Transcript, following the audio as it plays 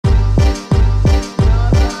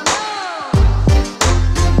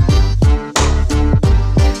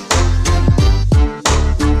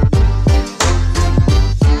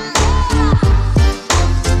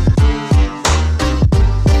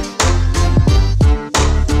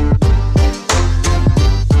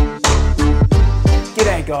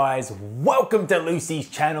guys, welcome to Lucy's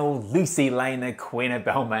channel, Lucy Lane, the Queen of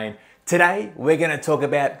Balmain. Today we're going to talk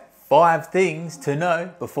about 5 things to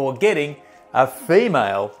know before getting a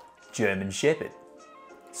female German Shepherd.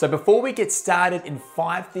 So before we get started in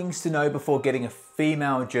 5 things to know before getting a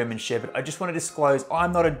female German Shepherd, I just want to disclose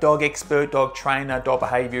I'm not a dog expert, dog trainer, dog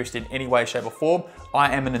behaviorist in any way, shape or form.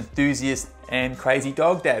 I am an enthusiast and crazy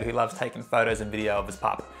dog dad who loves taking photos and video of his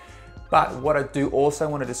pup. But what I do also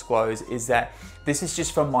want to disclose is that this is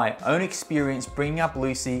just from my own experience bringing up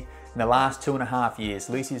Lucy in the last 2.5 years.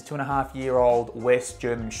 Lucy is a 2.5-year-old West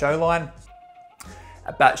German Showline,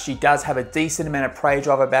 but she does have a decent amount of prey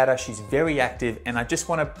drive about her. She's very active, and I just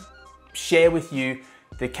want to share with you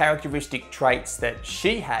the characteristic traits that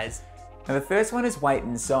she has. Now the first one is weight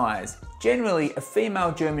and size. Generally, a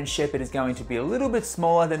female German Shepherd is going to be a little bit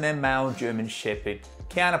smaller than their male German Shepherd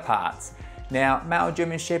counterparts. Now, male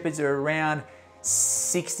German Shepherds are around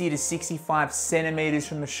 60 to 65 centimeters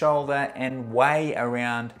from the shoulder and weigh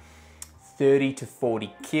around 30 to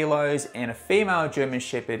 40 kilos, and a female German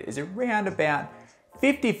Shepherd is around about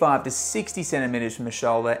 55 to 60 centimeters from the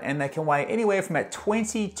shoulder, and they can weigh anywhere from about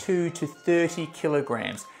 22 to 30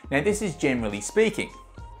 kilograms. Now, this is generally speaking.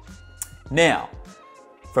 Now,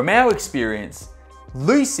 from our experience,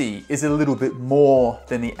 Lucy is a little bit more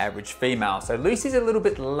than the average female. So Lucy's a little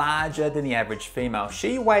bit larger than the average female.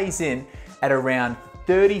 She weighs in at around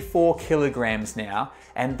 34 kilograms now,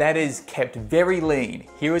 and that is kept very lean.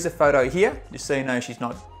 Here is a photo here, just so you know she's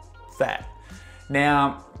not fat.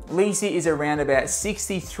 Now, Lucy is around about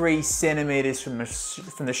 63 centimeters from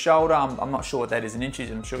the shoulder. I'm not sure what that is in inches,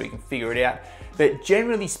 I'm sure you can figure it out. But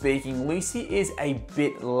generally speaking, Lucy is a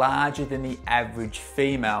bit larger than the average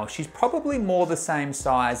female. She's probably more the same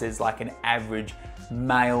size as like an average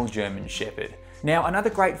male German Shepherd. Now, another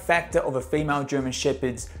great factor of a female German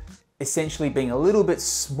Shepherd's essentially being a little bit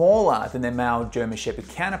smaller than their male German Shepherd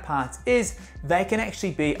counterparts is they can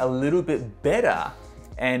actually be a little bit better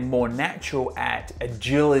and more natural at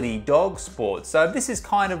agility dog sports. So this is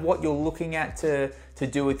kind of what you're looking at to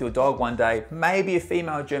do with your dog one day. Maybe a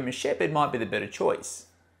female German Shepherd might be the better choice.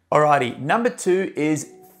 Alrighty, number 2 is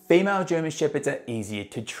female German Shepherds are easier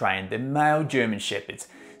to train than male German Shepherds.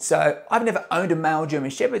 So I've never owned a male German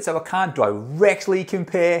Shepherd, so I can't directly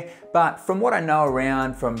compare, but from what I know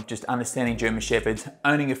around, from just understanding German Shepherds,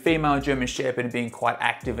 owning a female German Shepherd and being quite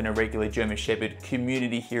active in a regular German Shepherd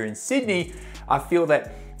community here in Sydney, I feel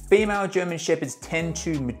that female German Shepherds tend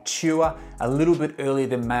to mature a little bit earlier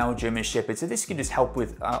than male German Shepherds. So this can just help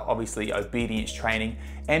with obviously obedience training.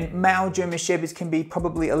 And male German Shepherds can be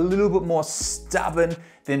probably a little bit more stubborn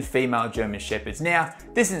than female German Shepherds. Now,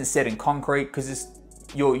 this isn't set in concrete because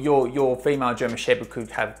your female German Shepherd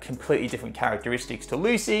could have completely different characteristics to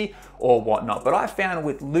Lucy or whatnot. But I found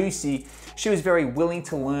with Lucy, she was very willing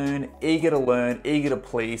to learn, eager to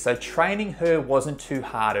please. So training her wasn't too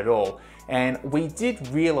hard at all. And we did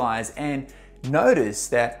realize and notice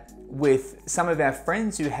that with some of our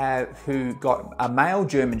friends who got a male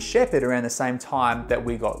German Shepherd around the same time that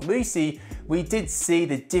we got Lucy, we did see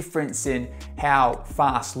the difference in how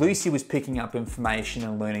fast Lucy was picking up information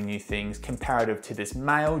and learning new things comparative to this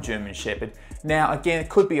male German Shepherd. Now, again, it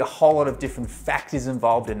could be a whole lot of different factors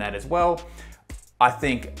involved in that as well. I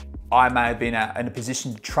think I may have been in a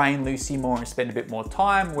position to train Lucy more and spend a bit more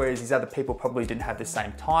time, whereas these other people probably didn't have the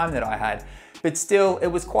same time that I had. But still, it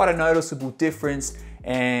was quite a noticeable difference,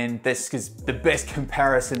 and this is the best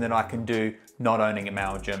comparison that I can do not owning a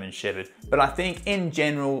male German Shepherd. But I think in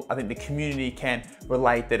general, I think the community can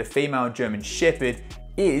relate that a female German Shepherd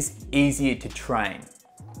is easier to train.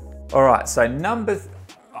 All right, so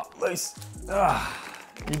Lucy,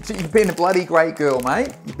 you've been a bloody great girl,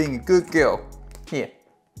 mate. You've been a good girl. Here.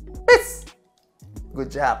 Yes.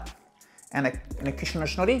 Good job. And a kiss on the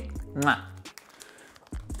snotty. Mwah.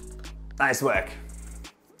 Nice work.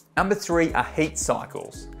 Number 3 are heat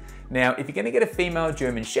cycles. Now, if you're going to get a female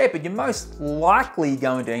German Shepherd, you're most likely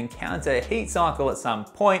going to encounter a heat cycle at some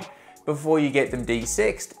point before you get them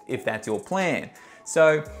desexed, if that's your plan.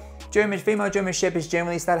 So, female German Shepherds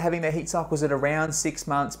generally start having their heat cycles at around 6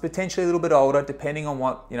 months, potentially a little bit older, depending on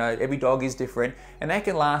what, every dog is different, and they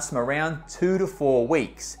can last from around 2 to 4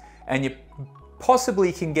 weeks. And you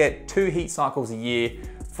possibly can get 2 heat cycles a year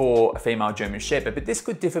for a female German Shepherd, but this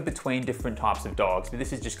could differ between different types of dogs, but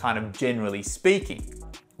this is just kind of generally speaking.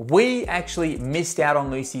 We actually missed out on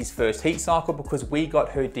Lucy's first heat cycle because we got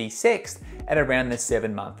her desexed at around the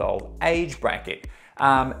 7-month-old age bracket.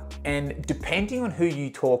 And depending on who you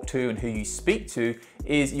talk to and who you speak to,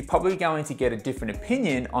 you're probably going to get a different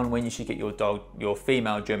opinion on when you should get your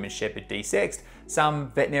female German Shepherd desexed.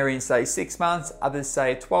 Some veterinarians say 6 months, others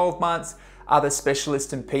say 12 months, other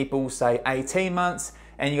specialists and people say 18 months,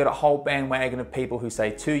 and you got a whole bandwagon of people who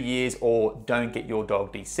say 2 years or don't get your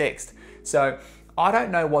dog desexed. So I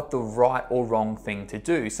don't know what the right or wrong thing to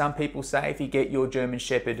do. Some people say if you get your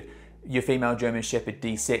female German Shepherd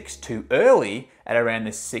desexed too early at around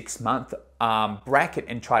the 6-month bracket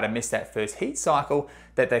and try to miss that first heat cycle,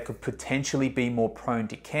 that they could potentially be more prone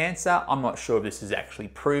to cancer. I'm not sure if this is actually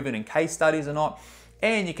proven in case studies or not.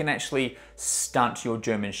 And you can actually stunt your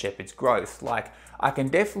German Shepherd's growth. Like, I can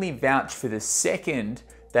definitely vouch for the second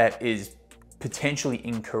that is potentially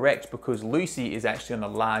incorrect, because Lucy is actually on the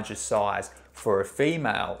larger size for a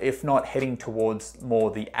female, if not heading towards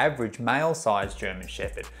more the average male size German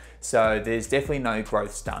Shepherd. So there's definitely no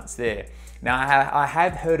growth stunts there. Now I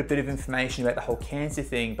have heard a bit of information about the whole cancer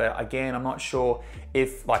thing, but again, I'm not sure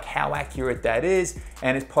if how accurate that is,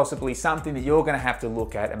 and it's possibly something that you're gonna have to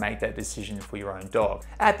look at and make that decision for your own dog.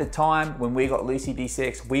 At the time when we got Lucy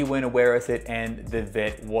desexed, we weren't aware of it, and the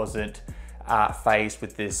vet wasn't faced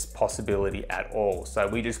with this possibility at all. So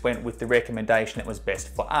we just went with the recommendation that was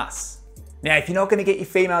best for us. Now, if you're not gonna get your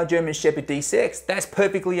female German Shepherd desexed, that's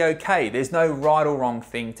perfectly okay. There's no right or wrong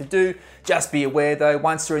thing to do. Just be aware though,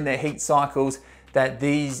 once they're in their heat cycles, that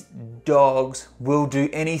these dogs will do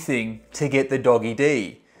anything to get the doggy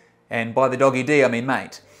D. And by the doggy D, I mean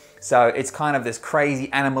mate. So it's kind of this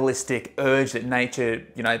crazy animalistic urge that nature,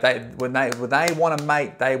 when they want to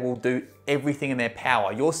mate, they will do everything in their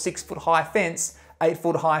power. Your 6-foot high fence,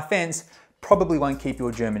 8-foot high fence, probably won't keep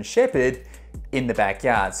your German Shepherd in the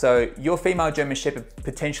backyard. So your female German Shepherd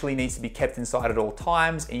potentially needs to be kept inside at all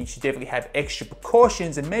times, and you should definitely have extra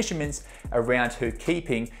precautions and measurements around her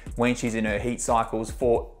keeping when she's in her heat cycles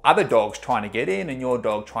for other dogs trying to get in and your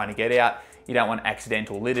dog trying to get out. You don't want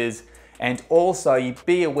accidental litters. And also, you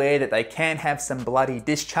be aware that they can have some bloody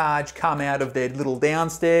discharge come out of their little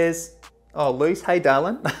downstairs. Oh, Luce, hey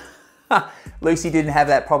darling. Lucy didn't have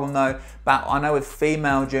that problem though, but I know with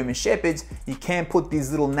female German Shepherds, you can put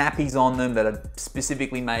these little nappies on them that are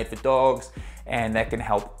specifically made for dogs, and that can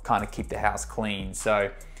help kind of keep the house clean.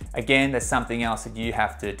 So again, that's something else that you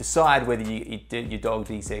have to decide whether you did your dog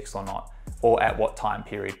desexed or not, or at what time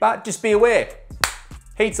period. But just be aware,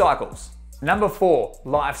 heat cycles. Number 4,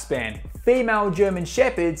 lifespan. Female German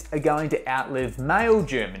Shepherds are going to outlive male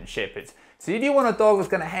German Shepherds. So if you want a dog that's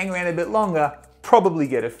going to hang around a bit longer, probably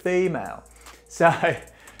get a female. So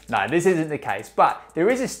no, this isn't the case, but there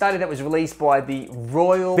is a study that was released by the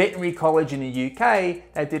Royal Veterinary College in the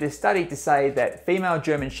UK that did a study to say that female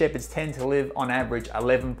German Shepherds tend to live on average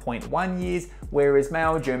 11.1 years, whereas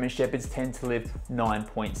male German Shepherds tend to live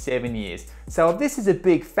 9.7 years. So if this is a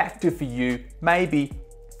big factor for you, maybe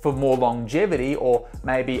for more longevity or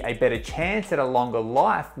maybe a better chance at a longer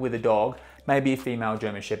life with a dog, maybe a female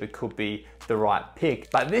German Shepherd could be the right pick.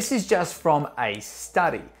 But this is just from a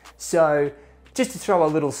study. So just to throw a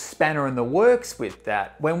little spanner in the works with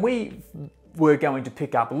that, when we were going to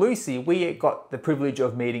pick up Lucy, we got the privilege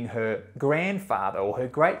of meeting her grandfather or her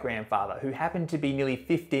great-grandfather, who happened to be nearly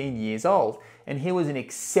 15 years old, and he was in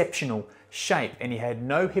exceptional shape, and he had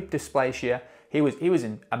no hip dysplasia. He was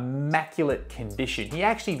in immaculate condition. He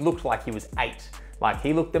actually looked like he was 8. Like,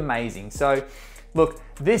 he looked amazing. So look,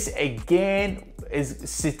 this again is,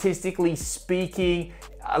 statistically speaking,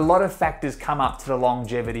 a lot of factors come up to the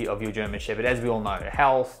longevity of your German Shepherd. As we all know,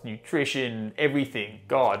 health, nutrition, everything,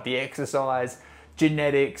 God, the exercise,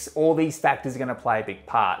 genetics, all these factors are gonna play a big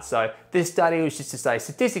part. So this study was just to say,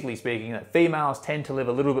 statistically speaking, that females tend to live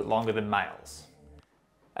a little bit longer than males.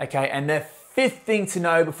 Okay, and the 5th thing to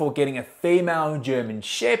know before getting a female German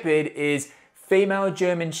Shepherd is female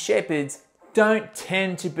German Shepherds don't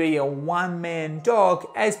tend to be a one-man dog,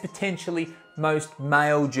 as potentially most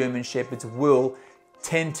male German Shepherds will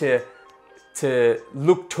tend to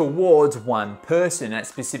look towards one person. That's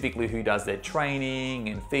specifically who does their training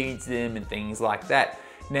and feeds them and things like that.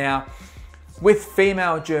 Now, with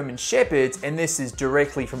female German Shepherds, and this is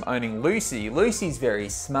directly from owning Lucy, Lucy's very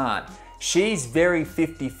smart. She's very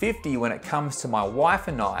 50-50 when it comes to my wife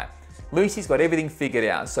and I. Lucy's got everything figured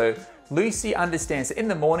out. So Lucy understands that in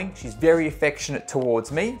the morning, she's very affectionate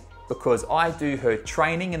towards me because I do her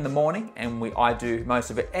training in the morning, and I do most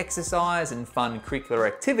of her exercise and fun curricular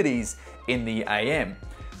activities in the AM.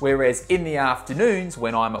 Whereas in the afternoons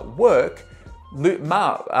when I'm at work,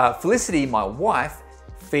 Felicity, my wife,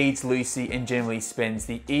 feeds Lucy and generally spends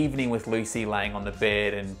the evening with Lucy laying on the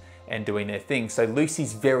bed and doing their thing. So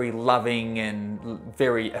Lucy's very loving and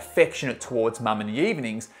very affectionate towards mum in the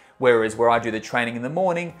evenings, whereas where I do the training in the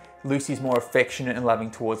morning, Lucy's more affectionate and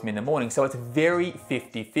loving towards me in the morning. So it's very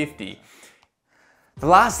 50-50. The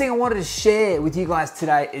last thing I wanted to share with you guys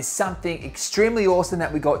today is something extremely awesome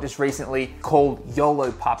that we got just recently called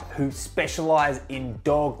YOLO Pup, who specialize in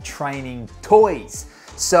dog training toys.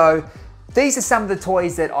 So these are some of the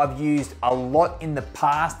toys that I've used a lot in the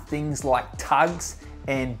past, things like tugs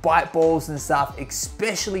and bite balls and stuff,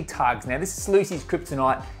 especially tugs. Now this is Lucy's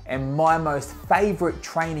kryptonite and my most favorite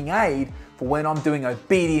training aid for when I'm doing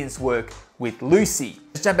obedience work with Lucy.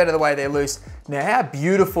 Just jump out of the way there, Luce. Now how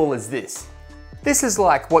beautiful is this? This is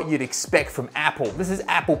like what you'd expect from Apple. This is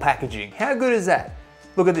Apple packaging. How good is that?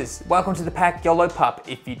 Look at this. Welcome to the pack, YOLO pup.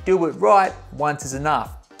 If you do it right, once is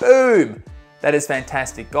enough. Boom! That is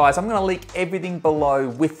fantastic. Guys, I'm gonna link everything below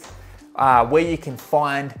with where you can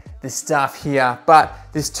find the stuff here, but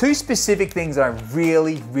there's two specific things I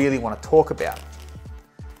really, really wanna talk about.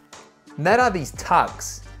 And that are these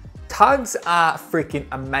tugs. Tugs are freaking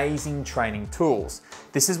amazing training tools.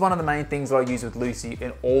 This is one of the main things that I use with Lucy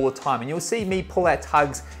and all the time, and you'll see me pull out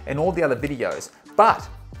tugs in all the other videos, but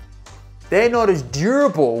they're not as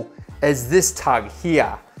durable as this tug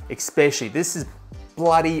here, especially. This is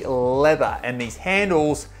bloody leather and these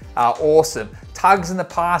handles are awesome. Tugs in the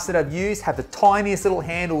past that I've used have the tiniest little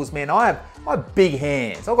handles, man. I have big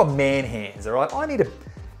hands. I've got man hands, all right? I need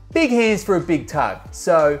big hands for a big tug.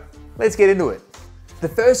 So let's get into it. The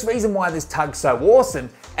first reason why this tug's so awesome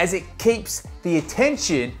is it keeps the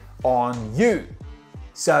attention on you.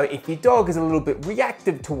 So if your dog is a little bit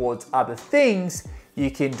reactive towards other things, you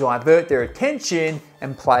can divert their attention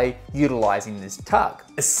and play utilizing this tug.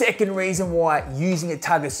 The second reason why using a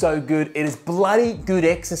tug is so good, it is bloody good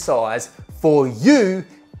exercise for you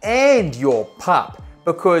and your pup.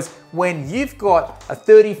 Because when you've got a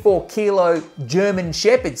 34-kilo German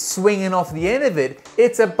Shepherd swinging off the end of it,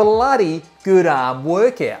 it's a bloody good arm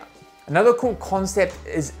workout. Another cool concept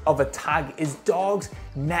of a tug is dogs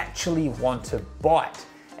naturally want to bite.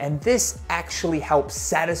 And this actually helps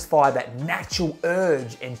satisfy that natural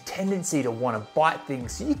urge and tendency to want to bite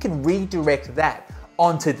things, so you can redirect that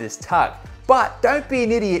onto this tug. But don't be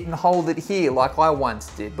an idiot and hold it here like I once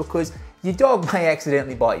did, because your dog may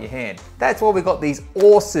accidentally bite your hand. That's why we got these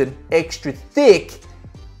awesome, extra thick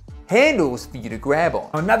handles for you to grab on.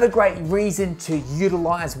 Another great reason to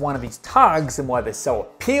utilize one of these tugs and why they're so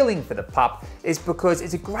appealing for the pup is because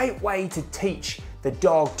it's a great way to teach the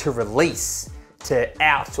dog to release, to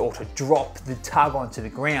out or to drop the tug onto the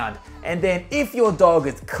ground. And then if your dog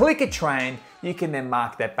is clicker trained, you can then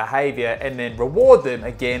mark that behavior and then reward them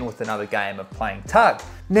again with another game of playing tug.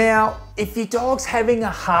 Now, if your dog's having a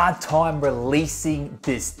hard time releasing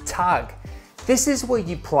this tug, this is where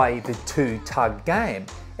you play the two tug game.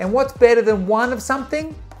 And what's better than one of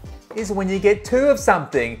something is when you get two of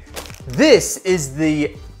something. This is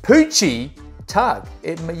the Poochie tug.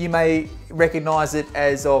 You may recognize it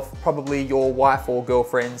as of probably your wife or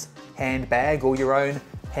girlfriend's handbag or your own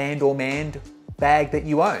hand or manned bag that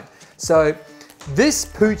you own. So this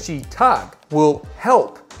Poochie tug will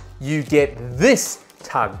help you get this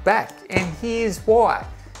tug back, and here's why.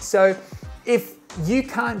 So if you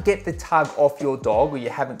can't get the tug off your dog, or you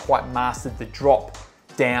haven't quite mastered the drop,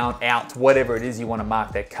 down, out, whatever it is you want to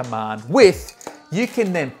mark that command with, you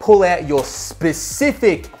can then pull out your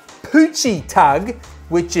specific Poochie tug,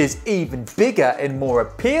 which is even bigger and more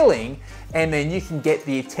appealing, and then you can get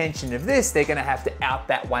the attention of this. They're gonna have to out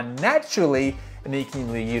that one naturally, and then you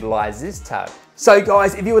can utilize this tug. So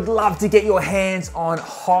guys, if you would love to get your hands on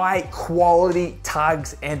high quality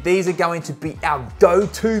tugs, and these are going to be our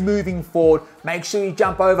go-to moving forward, make sure you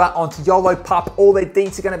jump over onto YOLO Pup. All their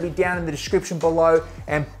deets are gonna be down in the description below,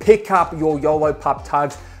 and pick up your YOLO Pup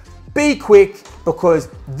tugs. Be quick, because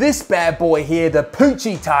this bad boy here, the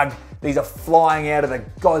Poochie tug, these are flying out of the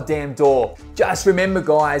goddamn door. Just remember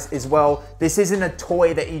guys as well, this isn't a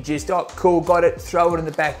toy that you just, oh cool, got it, throw it in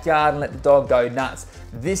the backyard and let the dog go nuts.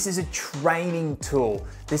 This is a training tool.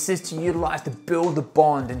 This is to utilize to build a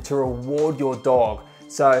bond and to reward your dog.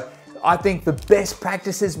 So I think the best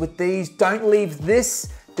practices with these, don't leave these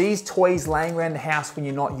toys laying around the house when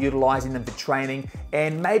you're not utilizing them for training,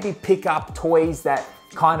 and maybe pick up toys that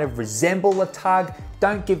kind of resemble a tug.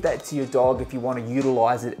 Don't give that to your dog if you want to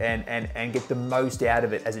utilize it and get the most out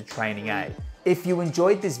of it as a training aid. If you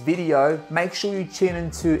enjoyed this video, make sure you tune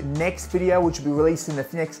into next video, which will be released in the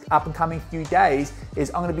next up and coming few days. I'm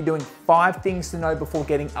going to be doing 5 things to know before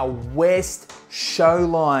getting a West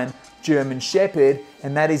Showline German Shepherd,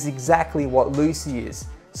 and that is exactly what Lucy is.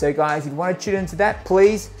 So guys, if you want to tune into that,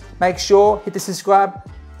 please make sure, hit the subscribe,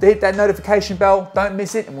 hit that notification bell, don't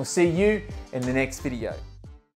miss it, and we'll see you in the next video.